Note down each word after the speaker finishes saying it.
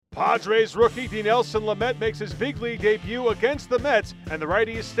Padres rookie Dinelson Lamet makes his big league debut against the Mets, and the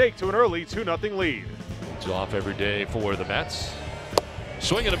righty is staked to an early 2-0 lead. It's off every day for the Mets.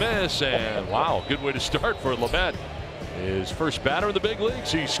 Swing and a miss, and wow, good way to start for Lamet. His first batter in the big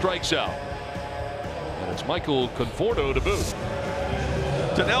leagues, he strikes out. And it's Michael Conforto to boot.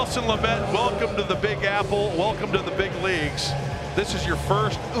 Dinelson Lamet, welcome to the Big Apple, welcome to the big leagues. This is your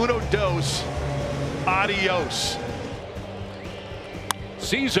first uno dos, adios.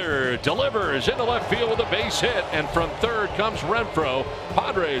 Caesar delivers into left field with a base hit, and from third comes Renfroe.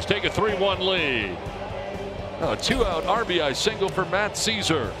 Padres take a 3-1 lead. A 2-out RBI single for Matt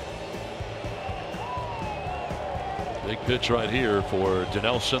Caesar. Big pitch right here for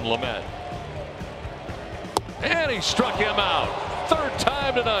Dinelson Lamet. And he struck him out. Third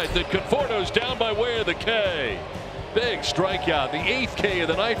time tonight that Conforto's down by way of the K. Big strikeout, the 8th K of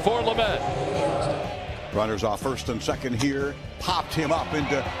the night for Lamet. Runners off first and second here. Popped him up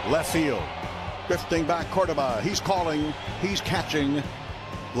into left field. Drifting back Cordoba. He's calling. He's catching.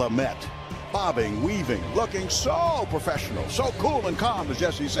 Lamet. Bobbing, weaving, looking so professional, so cool and calm, as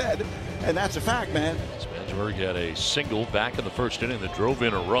Jesse said. And that's a fact, man. Spansberg had a single back in the first inning that drove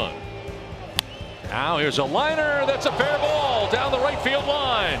in a run. Now here's a liner. That's a fair ball down the right field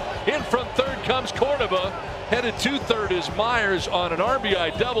line. In from third comes Cordoba. Headed to third is Myers on an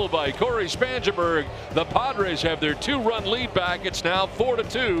RBI double by Corey Spangenberg. The Padres have their 2-run lead back. It's now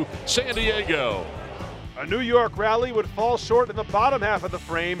 4-2 San Diego. A New York rally would fall short in the bottom half of the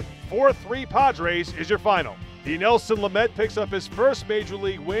frame. 4-3 Padres is your final. Dinelson Lamet picks up his first Major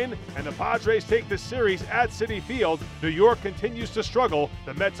League win, and the Padres take the series at Citi Field. New York continues to struggle.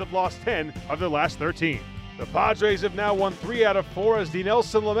 The Mets have lost 10 of their last 13. The Padres have now won 3 out of 4 as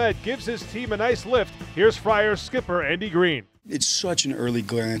Dinelson Lamet gives his team a nice lift. Here's Friars skipper Andy Green. It's such an early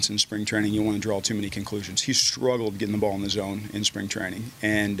glance in spring training. You want to draw too many conclusions. He struggled getting the ball in the zone in spring training.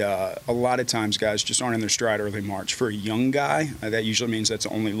 And a lot of times guys just aren't in their stride early March. For a young guy, that usually means that's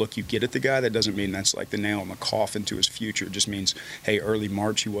the only look you get at the guy. That doesn't mean that's like the nail in the coffin to his future. It just means, hey, early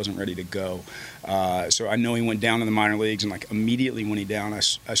March he wasn't ready to go. So I know he went down in the minor leagues, and like immediately when he down,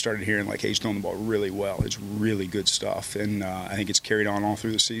 I started hearing like, hey, he's throwing the ball really well. It's really good stuff. And I think it's carried on all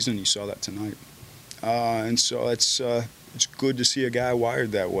through the season. You saw that tonight. And so it's good to see a guy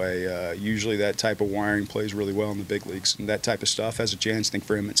wired that way. Usually that type of wiring plays really well in the big leagues. And that type of stuff has a chance. I think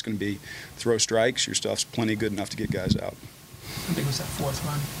for him it's going to be throw strikes. Your stuff's plenty good enough to get guys out. How big was that fourth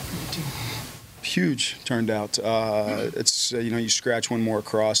run for your team? Huge turned out. It's you scratch one more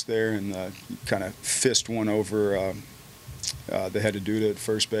across there and you kind of fist one over the head of Duda at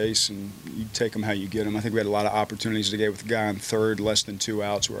first base, and you take them how you get them. I think we had a lot of opportunities to get with the guy on third, less than 2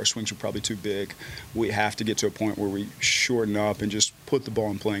 outs, where our swings were probably too big. We have to get to a point where we shorten up and just put the ball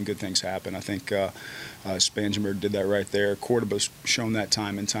in play and good things happen. I think Spangenberg did that right there. Cordoba's shown that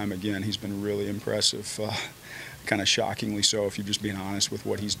time and time again. He's been really impressive. Kind of shockingly so, if you're just being honest with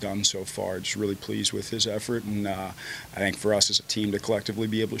what he's done so far. Just really pleased with his effort, and I think for us as a team to collectively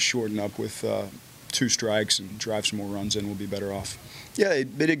be able to shorten up with 2 strikes and drive some more runs in, we'll be better off. Yeah, they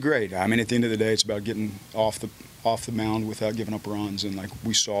did great. I mean, at the end of the day, it's about getting off the mound without giving up runs, and like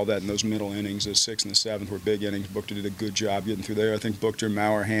we saw that in those middle innings. The 6th and the 7th were big innings. Buchter did a good job getting through there. I think Buchter,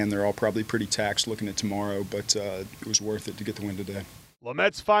 Mauer, Hand, they're all probably pretty taxed looking at tomorrow, but it was worth it to get the win today.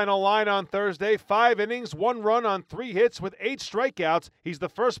 Lamet's final line on Thursday, 5 innings, 1 run on 3 hits with 8 strikeouts. He's the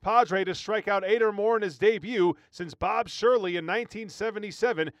first Padre to strike out 8 or more in his debut since Bob Shirley in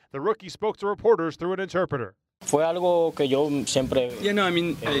 1977. The rookie spoke to reporters through an interpreter. Yeah, no, I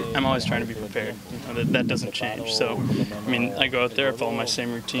mean, I'm always trying to be prepared. That doesn't change. So, I mean, I go out there, I follow my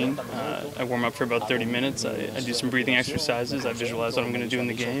same routine. I warm up for about 30 minutes. I do some breathing exercises. I visualize what I'm going to do in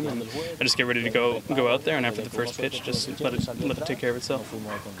the game, and I just get ready to go out there. And after the first pitch, just let it take care of itself.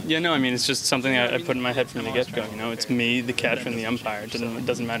 Yeah, no, I mean, it's just something I put in my head from the get-go. It's me, the catcher, and the umpire. It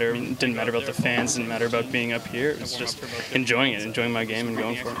doesn't matter. It didn't matter about the fans. It didn't matter about being up here. It was just enjoying it, enjoying my game, and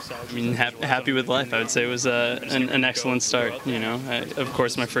going for it. I mean, happy with life. I would say it was an excellent start. Of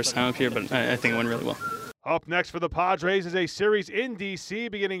course, my first time up here, but I think it went really well. Up next for the Padres is a series in D.C.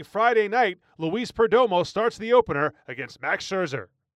 beginning Friday night. Luis Perdomo starts the opener against Max Scherzer.